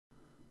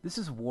This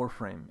is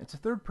Warframe. It's a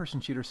third-person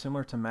shooter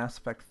similar to Mass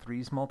Effect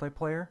 3's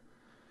multiplayer,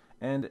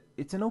 and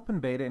it's an open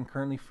beta and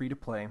currently free to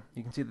play.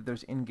 You can see that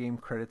there's in-game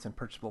credits and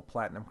purchasable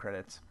platinum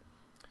credits.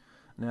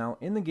 Now,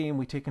 in the game,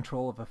 we take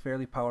control of a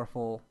fairly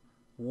powerful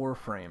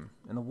Warframe,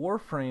 and the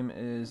Warframe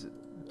is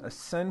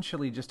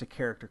essentially just a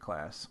character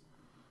class.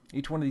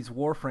 Each one of these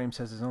Warframes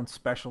has his own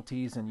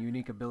specialties and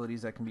unique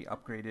abilities that can be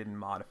upgraded and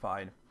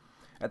modified.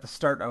 At the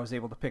start, I was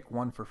able to pick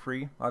one for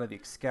free out of the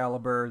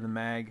Excalibur, the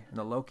Mag, and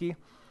the Loki.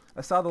 I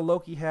saw the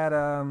Loki had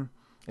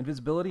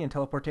invisibility and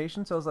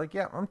teleportation, so I was like,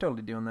 yeah, I'm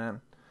totally doing that.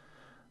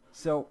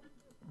 So,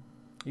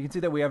 you can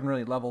see that we haven't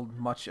really leveled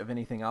much of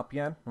anything up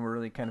yet, and we're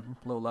really kind of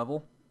low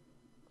level.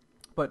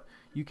 But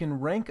you can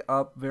rank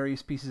up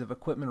various pieces of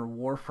equipment or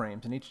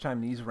Warframes, and each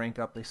time these rank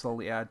up, they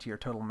slowly add to your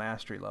total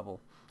mastery level.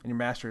 And your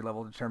mastery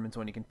level determines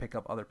when you can pick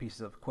up other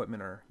pieces of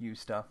equipment or use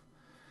stuff.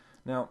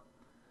 Now,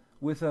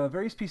 with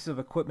various pieces of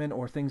equipment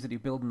or things that you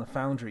build in the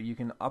foundry, you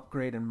can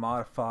upgrade and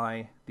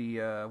modify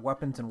the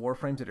weapons and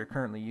Warframes that you're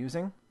currently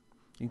using.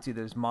 You can see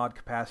there's mod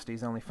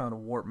capacities. I only found a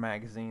warp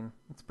magazine.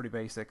 It's pretty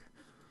basic.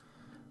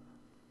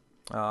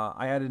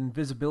 I added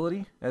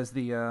invisibility as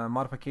the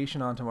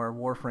modification onto our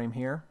Warframe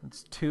here.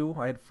 It's 2.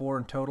 I had 4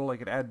 in total. I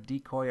could add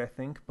decoy, I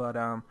think, but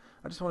I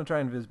just want to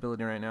try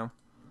invisibility right now.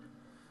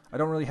 I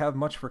don't really have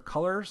much for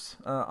colors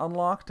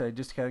unlocked. I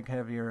just kind of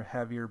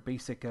have your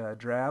basic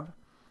drab.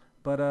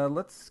 But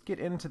let's get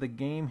into the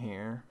game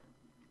here.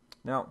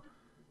 Now,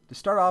 to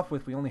start off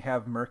with, we only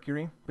have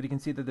Mercury, but you can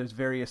see that there's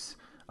various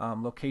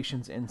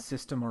locations in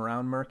system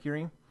around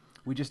Mercury.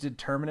 We just did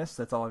Terminus.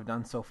 That's all I've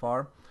done so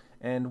far.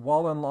 And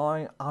while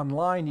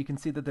online, you can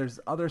see that there's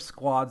other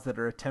squads that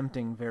are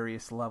attempting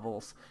various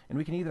levels. And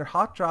we can either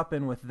hot drop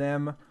in with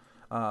them,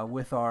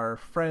 with our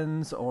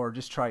friends, or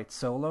just try it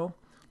solo.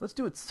 Let's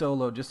do it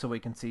solo just so we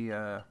can see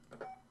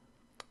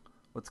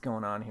what's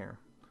going on here.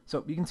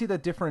 So you can see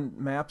that different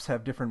maps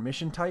have different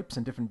mission types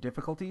and different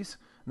difficulties.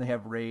 And they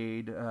have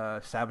raid,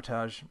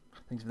 sabotage,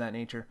 things of that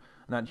nature.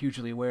 I'm not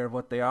hugely aware of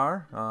what they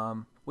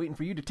are. Waiting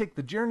for you to take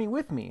the journey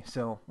with me.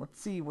 So let's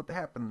see what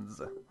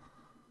happens.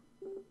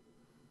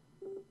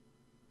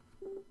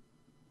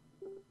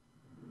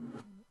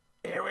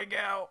 Here we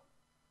go.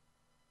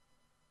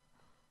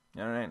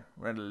 Alright,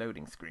 we're at a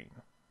loading screen.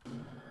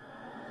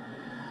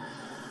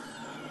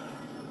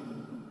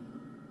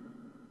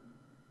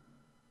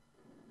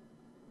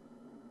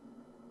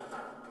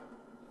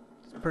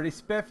 Pretty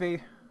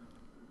spiffy.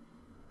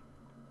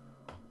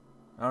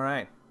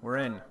 Alright, we're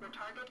in. The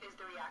target is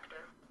the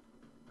reactor.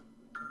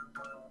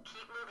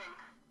 Keep moving.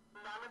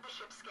 None of the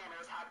ship's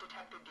scanners have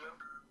detected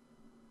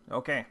you.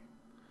 Okay.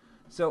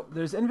 So,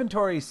 there's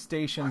inventory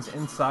stations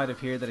inside of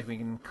here that we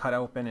can cut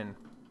open and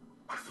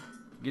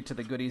get to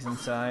the goodies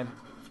inside.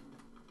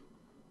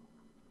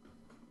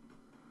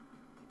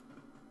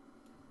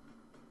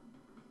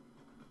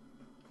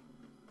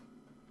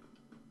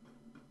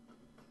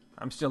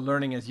 I'm still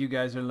learning as you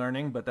guys are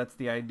learning, but that's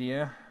the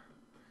idea.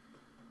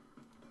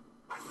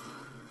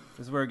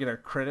 This is where we get our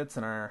credits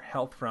and our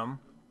health from.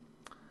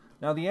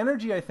 Now the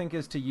energy, I think,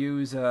 is to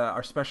use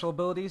our special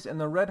abilities, and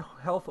the red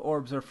health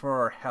orbs are for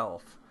our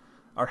health.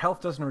 Our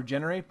health doesn't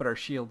regenerate, but our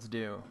shields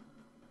do.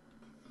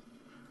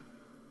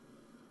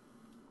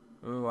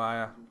 Ooh,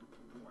 I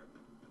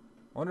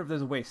wonder if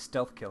there's a way to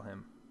stealth kill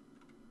him.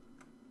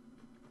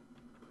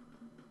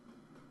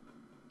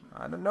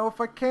 I don't know if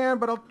I can,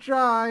 but I'll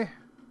try.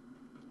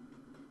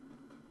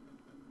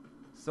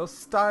 So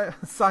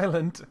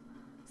silent.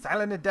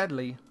 Silent and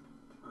deadly.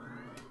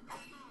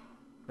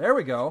 There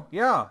we go.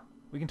 Yeah.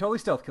 We can totally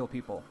stealth kill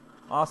people.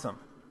 Awesome.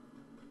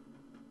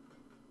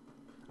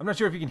 I'm not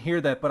sure if you can hear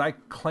that, but I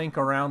clank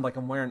around like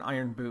I'm wearing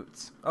iron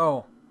boots.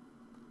 Oh.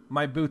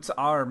 My boots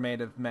are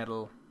made of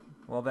metal.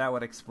 Well, that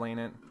would explain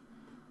it.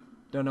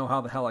 Don't know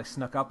how the hell I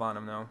snuck up on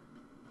him, though.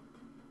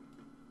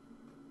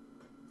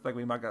 Looks like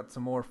we might got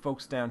some more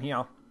folks down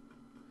here.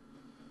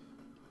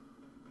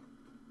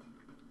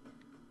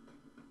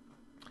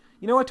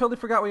 You know, I totally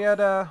forgot we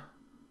had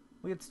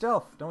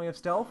stealth. Don't we have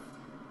stealth?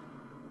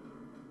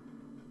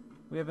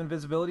 We have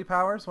invisibility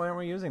powers? Why aren't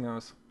we using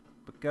those?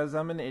 Because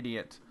I'm an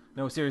idiot.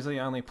 No, seriously,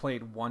 I only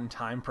played one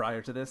time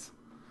prior to this.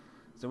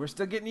 So we're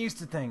still getting used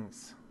to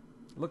things.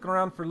 Looking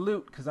around for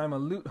loot, because I'm a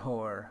loot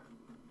whore.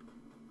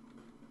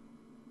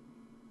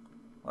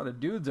 A lot of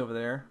dudes over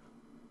there.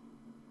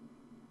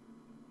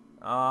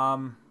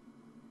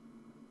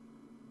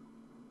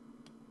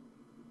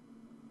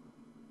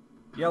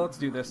 Yeah, let's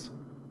do this.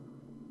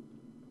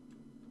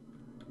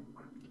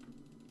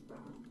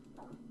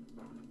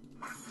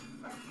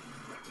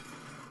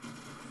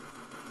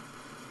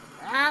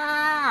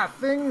 Ah!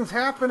 Things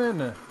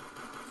happening!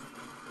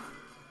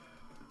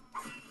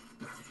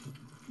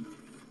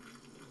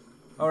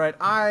 Alright,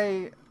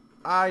 I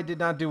did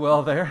not do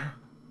well there.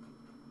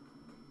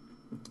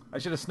 I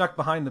should have snuck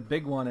behind the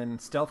big one and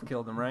stealth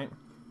killed him, right?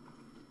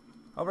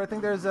 Oh, but I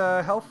think there's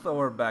a health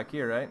orb back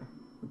here, right?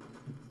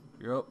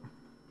 Yup.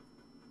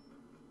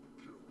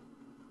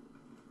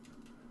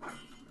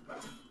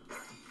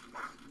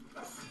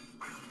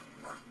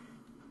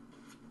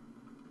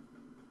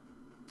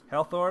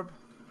 Health orb?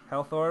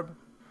 Health orb?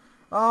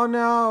 Oh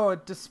no,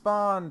 it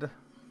despawned.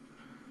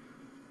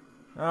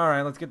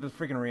 Alright, let's get this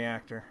freaking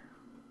reactor.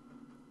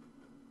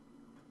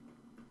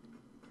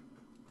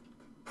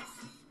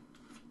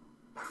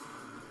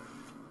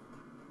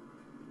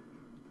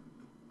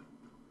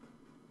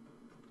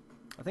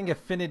 I think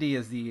affinity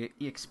is the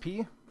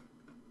EXP.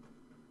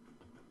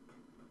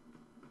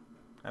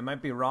 I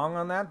might be wrong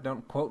on that,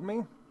 don't quote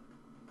me.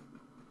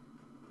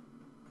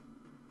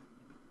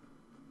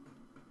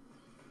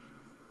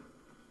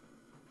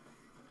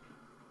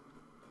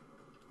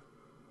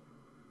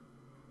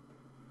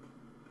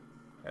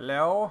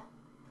 Hello?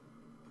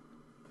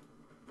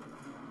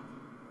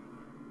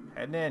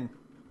 Heading in.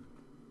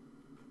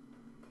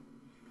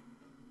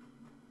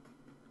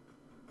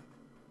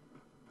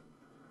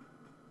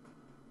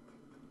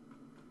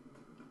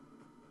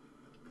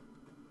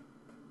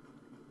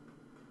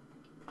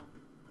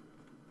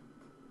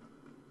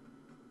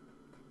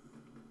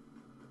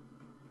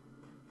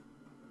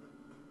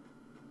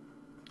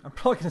 I'm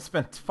probably going to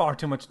spend far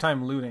too much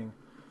time looting.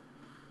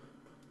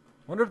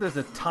 Wonder if there's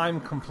a time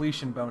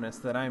completion bonus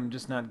that I'm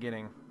just not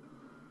getting.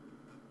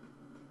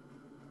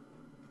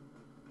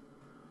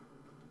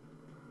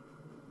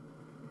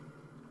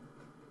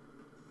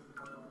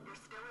 You're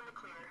still in the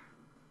clear.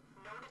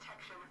 No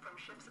detection from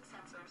ship's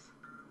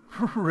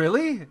sensors.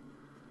 Really?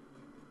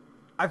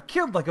 I've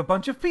killed like a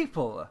bunch of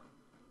people.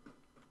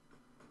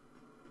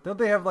 Don't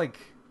they have like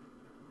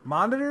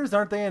monitors?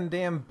 Aren't they in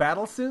damn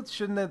battle suits?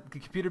 Shouldn't the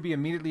computer be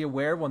immediately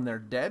aware when they're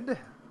dead?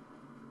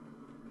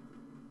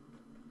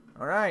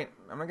 Alright,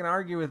 I'm not gonna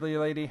argue with you,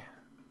 lady.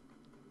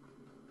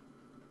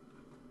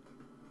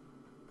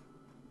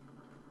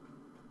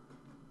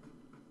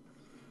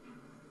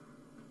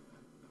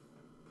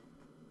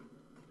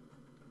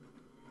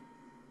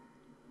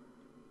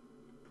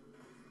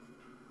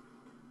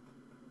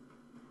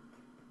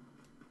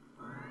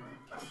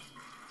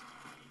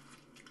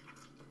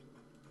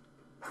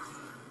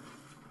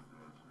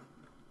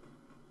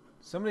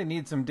 Somebody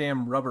needs some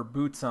damn rubber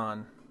boots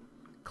on.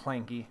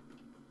 Clanky.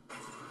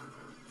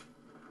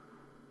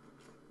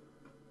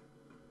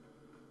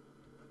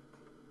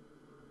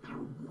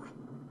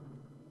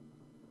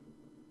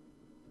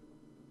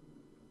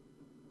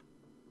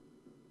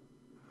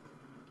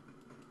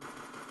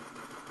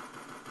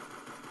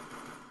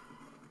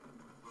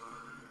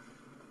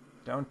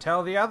 Don't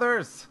tell the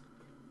others!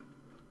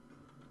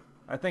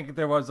 I think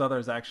there was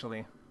others,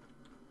 actually.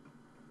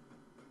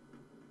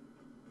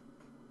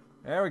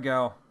 There we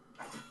go.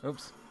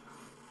 Oops.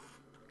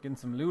 Getting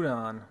some loot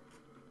on.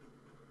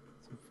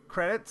 Some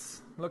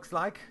credits, looks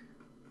like.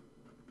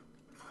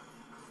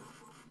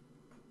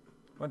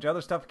 Bunch of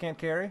other stuff can't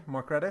carry.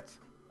 More credits.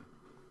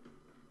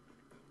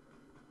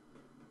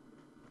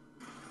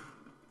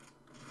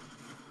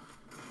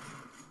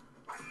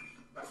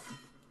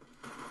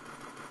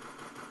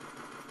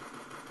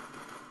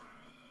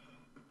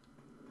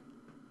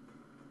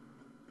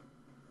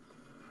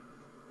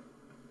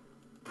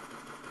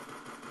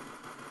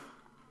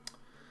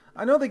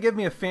 I know they give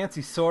me a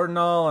fancy sword and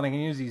all, and I can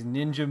use these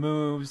ninja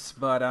moves,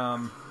 but,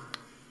 I'm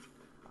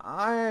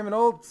an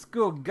old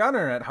school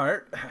gunner at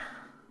heart.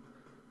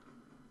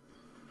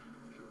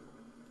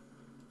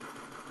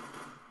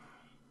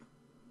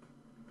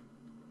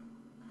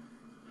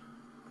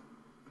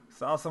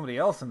 Saw somebody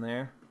else in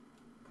there.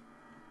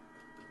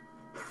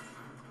 They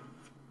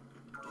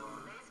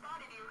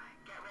spotted you.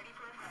 Get ready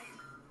for a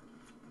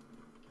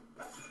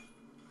fight.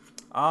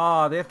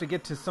 Ah, they have to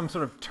get to some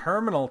sort of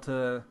terminal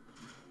to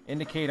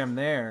indicate I'm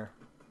there.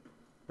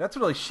 That's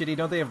really shitty.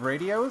 Don't they have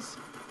radios?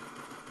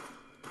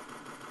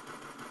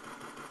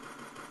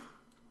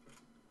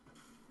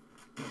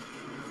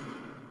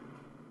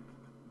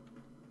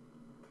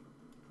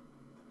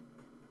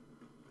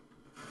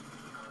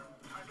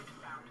 Target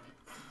found.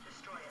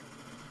 Destroy it.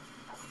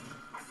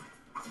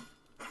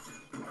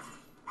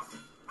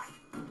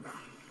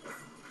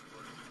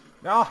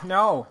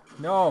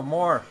 No,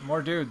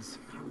 more dudes.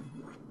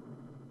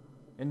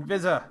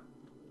 Invisa.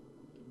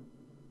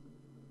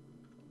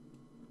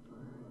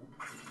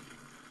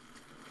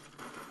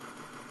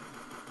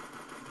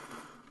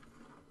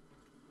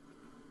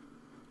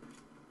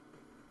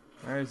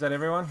 Alright, is that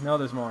everyone? No,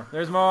 there's more.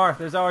 There's more.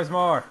 There's always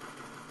more.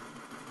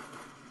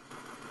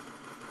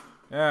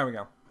 There we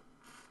go.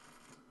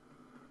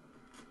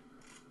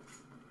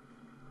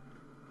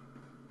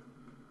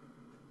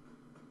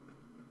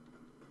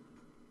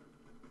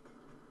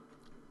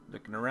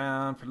 Looking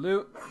around for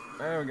loot.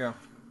 There we go.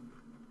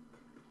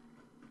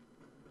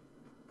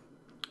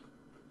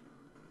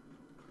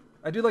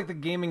 I do like the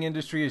gaming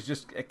industry has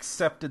just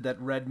accepted that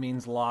red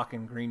means lock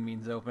and green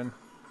means open.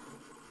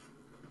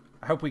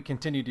 I hope we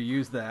continue to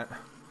use that.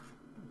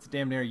 It's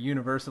damn near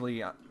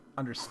universally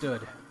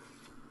understood.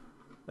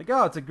 Like,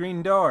 oh, it's a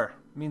green door.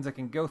 It means I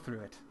can go through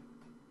it.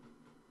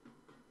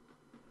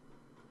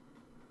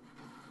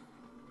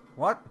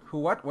 What? Who,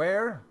 what,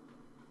 where?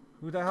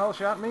 Who the hell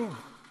shot me?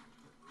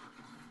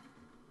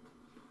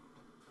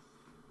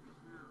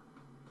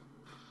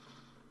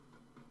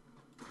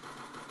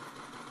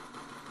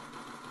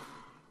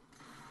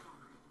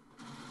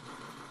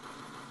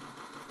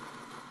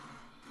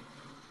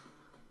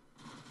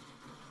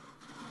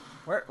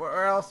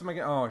 Where else am I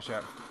going? Oh,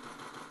 shit.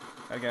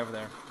 Gotta get over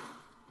there.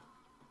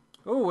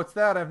 Ooh, what's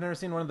that? I've never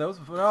seen one of those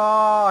before.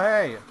 Oh,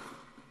 hey!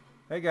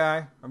 Hey,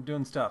 guy. I'm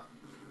doing stuff.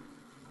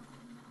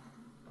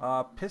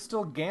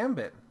 Pistol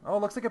Gambit. Oh,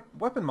 looks like a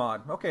weapon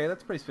mod. Okay,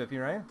 that's pretty spiffy,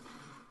 right?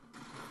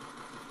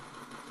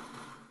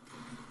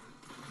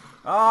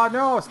 Oh,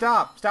 no!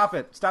 Stop! Stop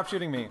it! Stop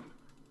shooting me.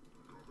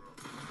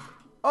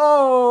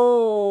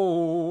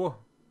 Oh!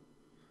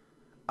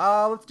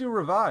 Let's do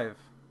revive.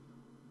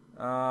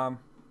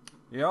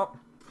 Yep.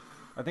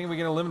 I think we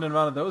get a limited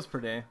amount of those per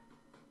day.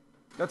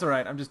 That's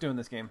alright, I'm just doing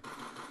this game.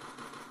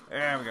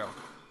 There we go.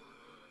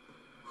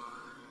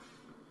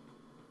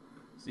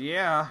 So,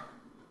 yeah.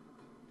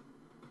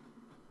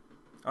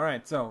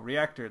 Alright, so,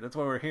 reactor. That's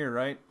why we're here,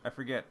 right? I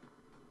forget.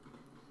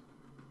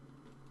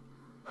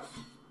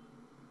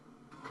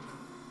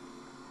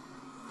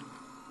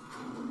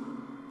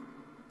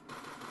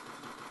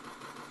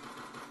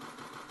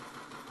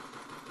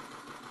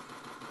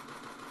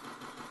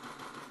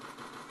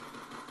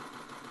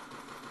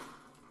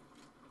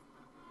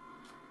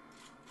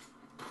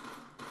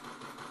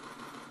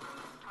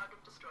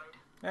 Target destroyed.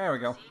 There we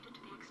go. Proceed to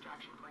the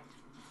extraction point.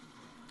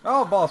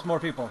 Oh, boss, more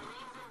people. Remains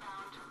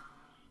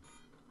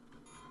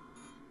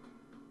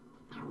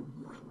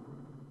inbound.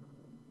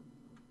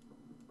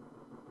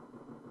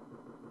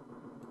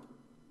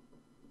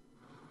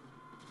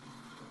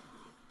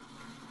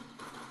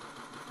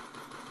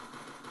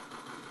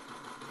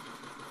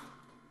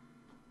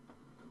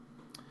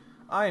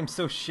 I am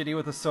so shitty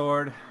with a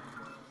sword.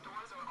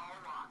 Doors are all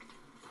locked.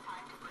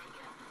 Time to break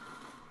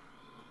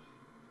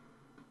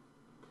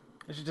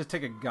in. I should just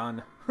take a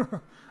gun. I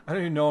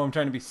don't even know I'm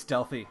trying to be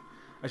stealthy.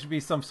 I should be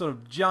some sort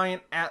of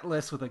giant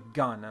atlas with a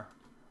gun.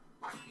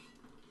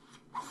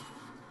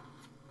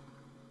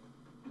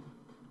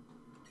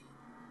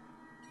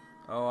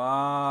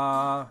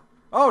 Oh,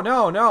 oh,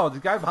 no, no, the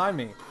guy behind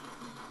me.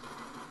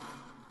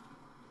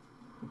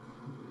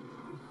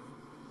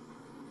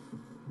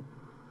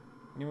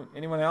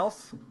 Anyone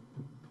else?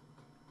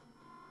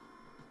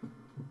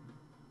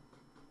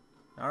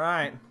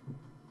 Alright.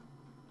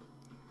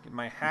 Get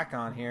my hack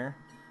on here.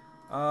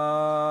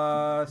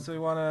 So we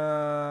want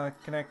to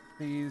connect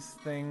these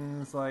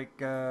things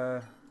like,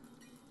 oh,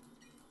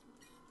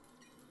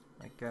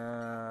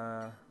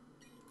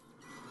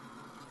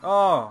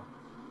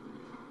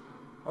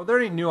 they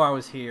already knew I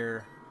was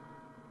here.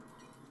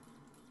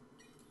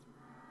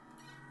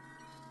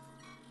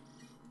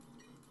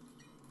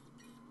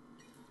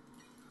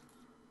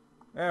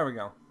 There we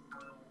go.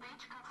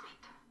 Breach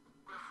complete.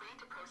 We're free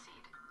to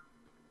proceed.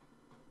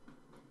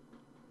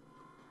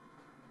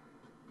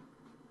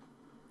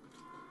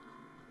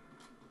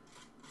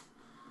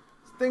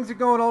 Things are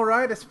going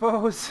alright, I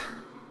suppose.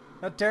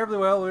 Not terribly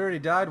well, we already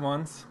died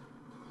once.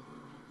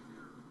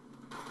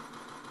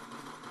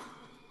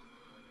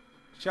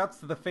 Shots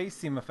to the face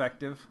seem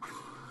effective.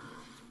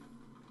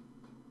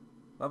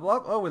 Level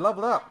up? Oh, we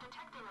leveled I'm up.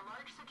 detecting a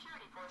large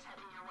security force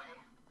heading your way.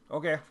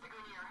 Okay. The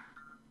Grenier.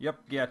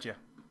 Yep, gotcha.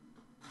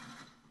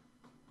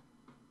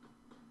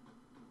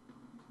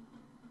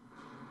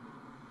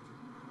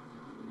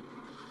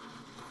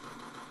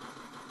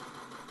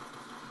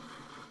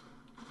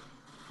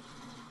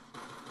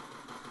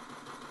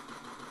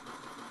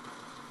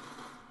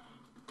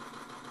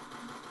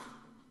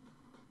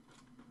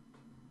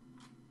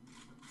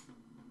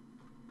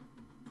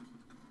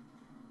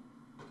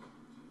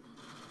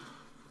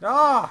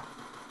 Ah!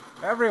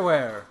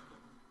 Everywhere!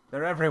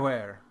 They're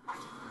everywhere.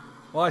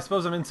 Well, I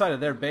suppose I'm inside of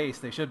their base.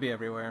 They should be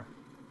everywhere.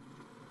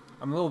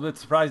 I'm a little bit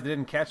surprised they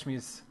didn't catch me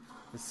as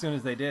soon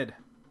as they did.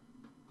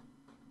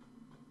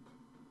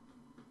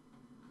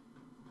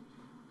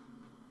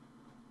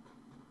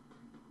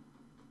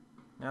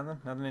 Nothing?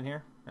 Nothing in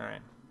here?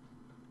 Alright.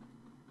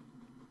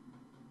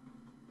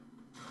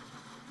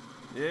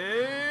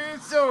 Yeah,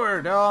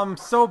 sword! Oh, I'm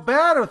so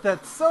bad with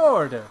that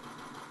sword!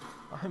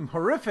 I'm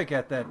horrific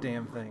at that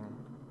damn thing.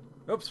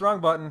 Oops, wrong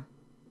button.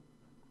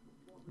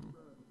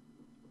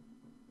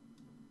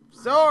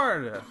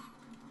 Sword!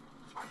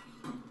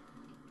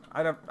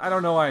 I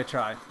don't know why I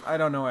try. I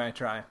don't know why I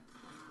try.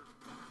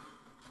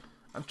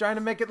 I'm trying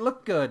to make it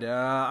look good.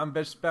 I'm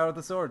just bad with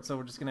the sword, so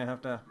we're just gonna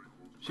have to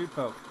shoot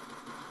folk.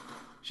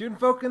 Shooting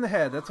folk in the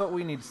head, that's what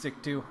we need to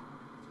stick to.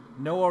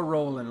 Know our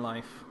role in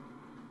life.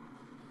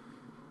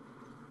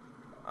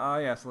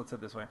 Yeah, so let's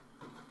head this way.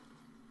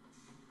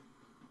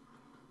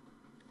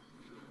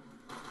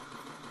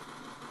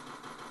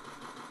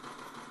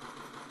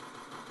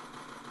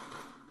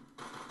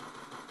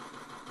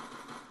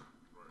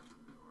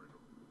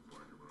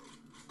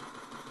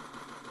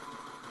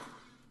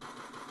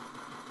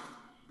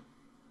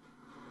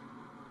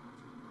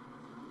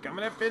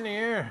 Coming up in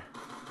here.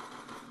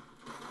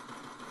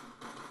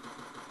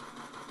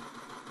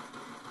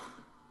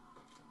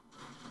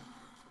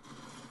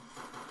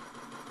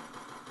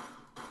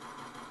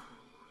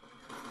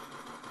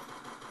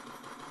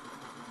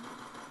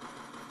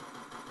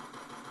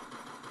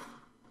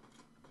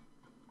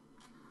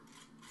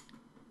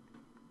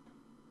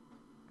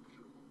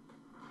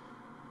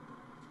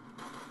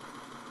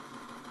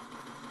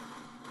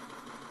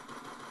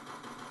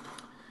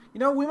 You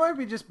know, we might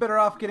be just better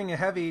off getting a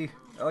heavy,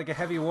 like a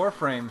heavy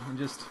Warframe and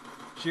just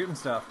shooting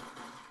stuff.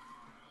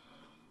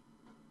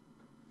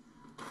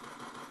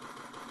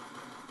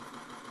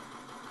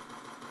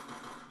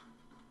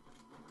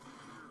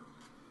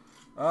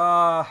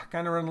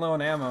 Kind of running low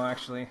on ammo,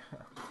 actually.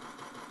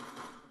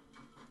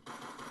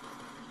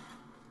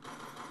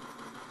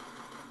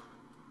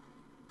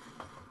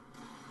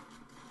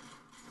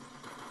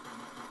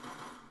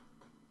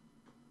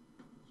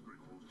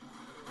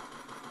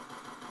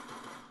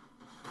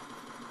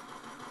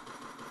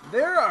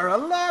 There are a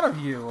lot of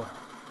you.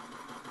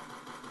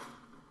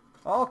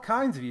 All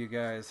kinds of you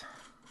guys.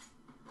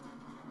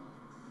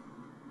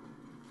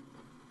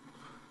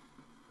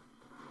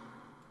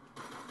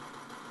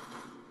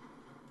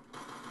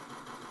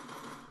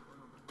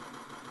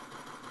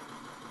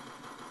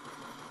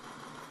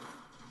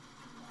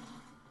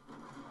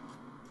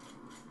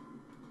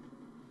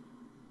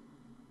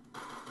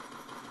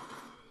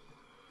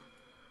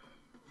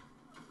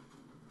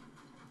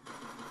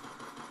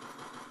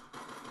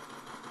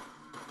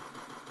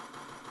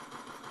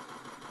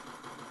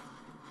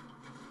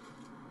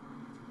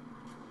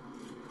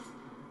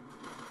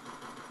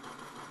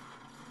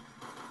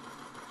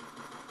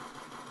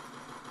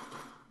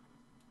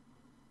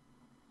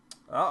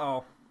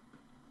 Uh-oh.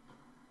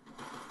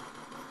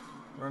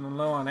 Running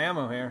low on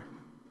ammo here.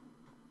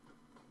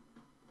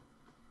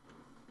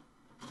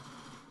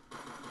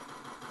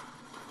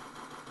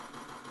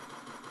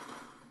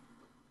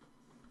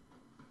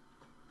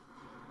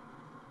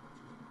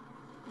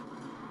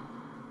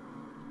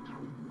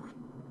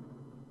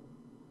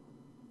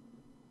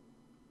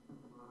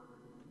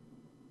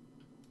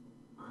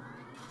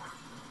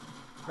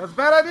 That's a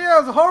bad idea!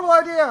 It's a horrible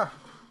idea!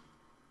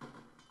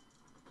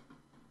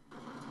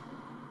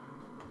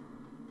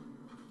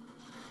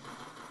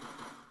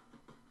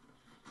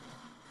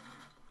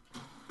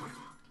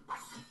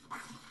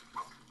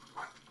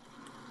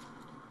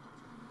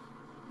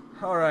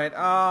 Alright,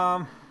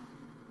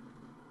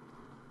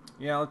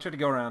 yeah, let's try to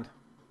go around.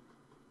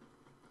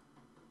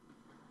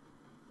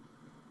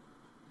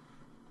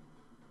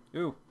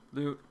 Ooh,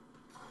 loot.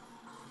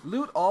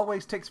 Loot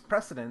always takes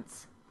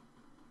precedence.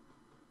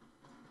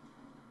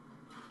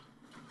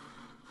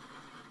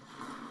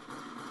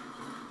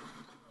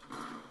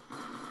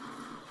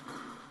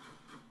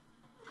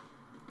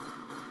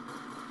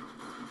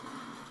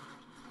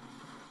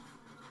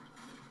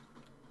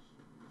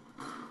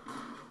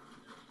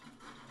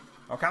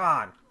 Oh, come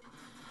on!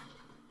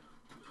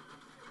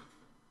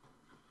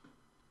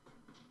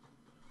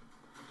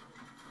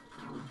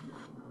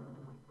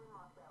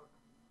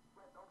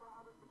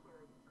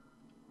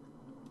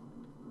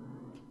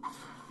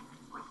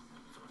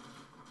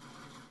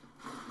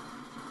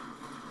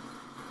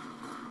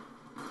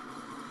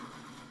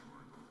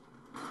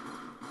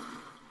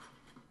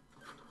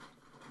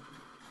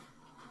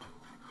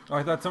 Oh,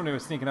 I thought somebody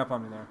was sneaking up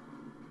on me there.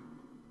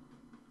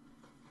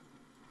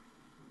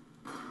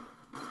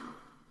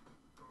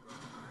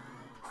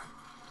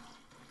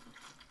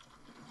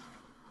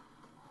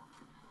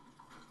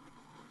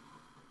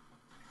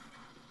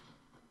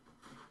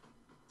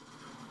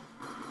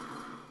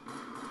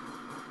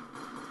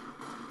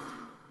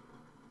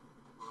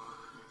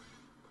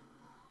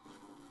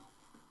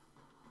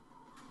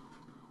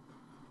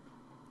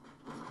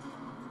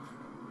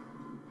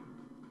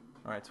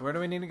 Alright, so where do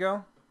we need to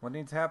go? What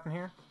needs to happen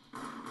here?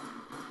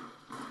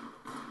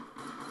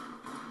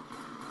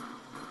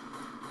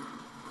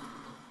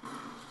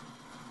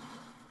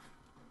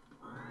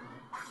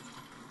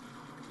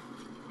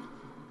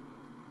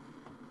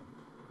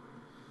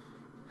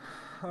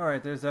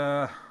 Alright, there's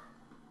a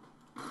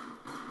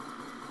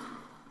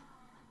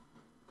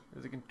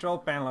control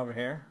panel over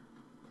here.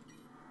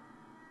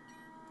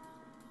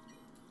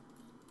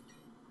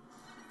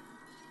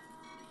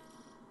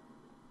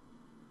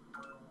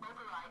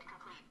 Override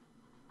complete.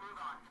 Move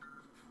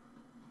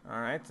on.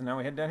 Alright, so now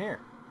we head down here.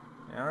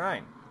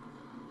 Alright.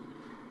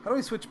 How do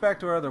we switch back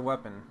to our other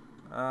weapon?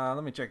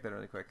 Let me check that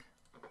really quick.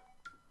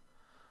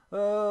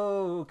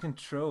 Oh,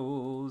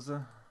 controls.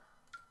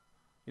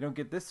 You don't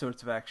get this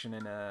sorts of action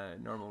in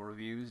normal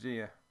reviews, do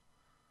you?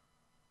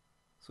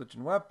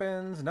 Switching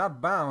weapons, not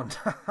bound.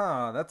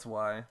 Haha, that's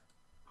why.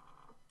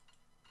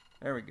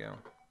 There we go.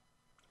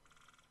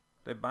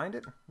 Did I bind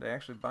it? Did I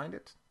actually bind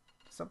it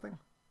to something?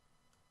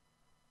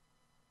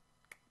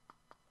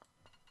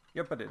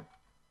 Yep, I did.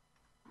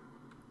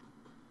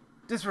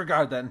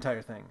 Disregard that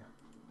entire thing.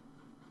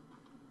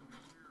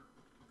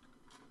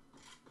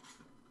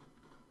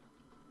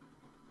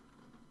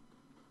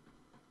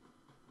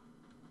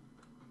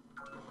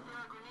 There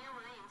are Grenadier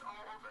Marines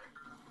all over.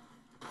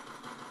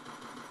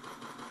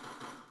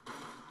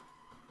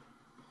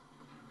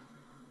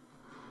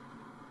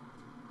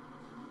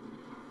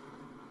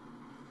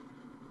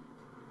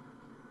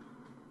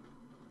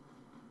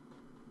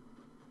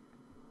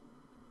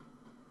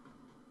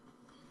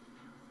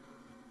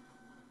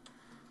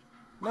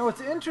 Now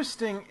what's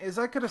interesting is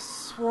I could have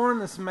sworn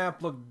this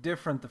map looked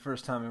different the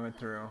first time I went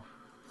through.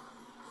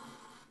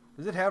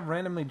 Does it have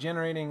randomly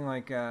generating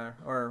like,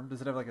 or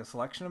does it have like a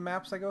selection of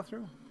maps I go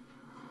through?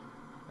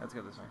 Let's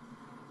go this way.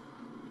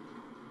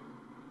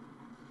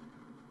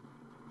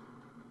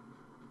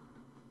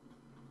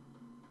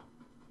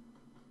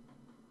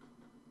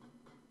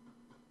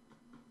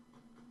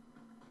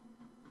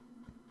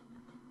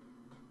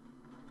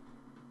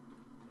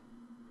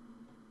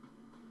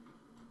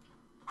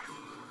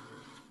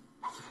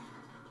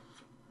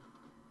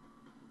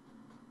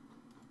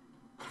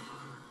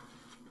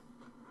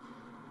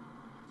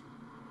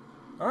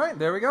 Alright,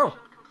 there we go. Mission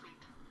complete.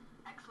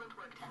 Excellent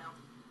work, Tenno.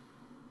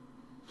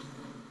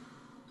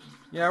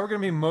 Yeah, we're going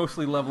to be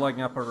mostly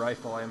leveling up our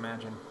rifle, I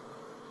imagine.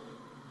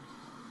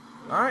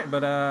 Alright,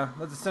 but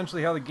that's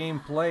essentially how the game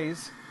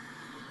plays.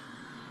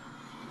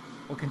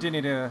 We'll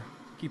continue to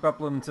keep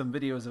uploading some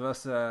videos of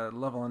us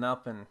leveling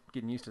up and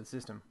getting used to the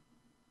system.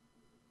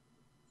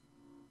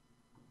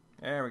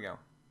 There we go.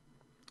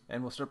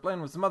 And we'll start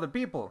playing with some other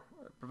people,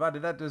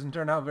 provided that doesn't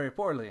turn out very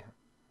poorly.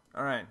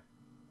 Alright,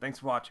 thanks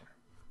for watching.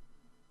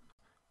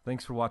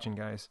 Thanks for watching,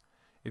 guys.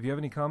 If you have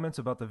any comments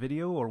about the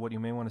video or what you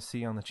may want to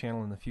see on the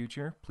channel in the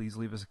future, please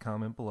leave us a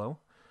comment below.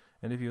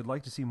 And if you would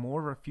like to see more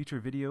of our future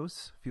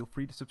videos, feel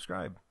free to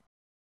subscribe.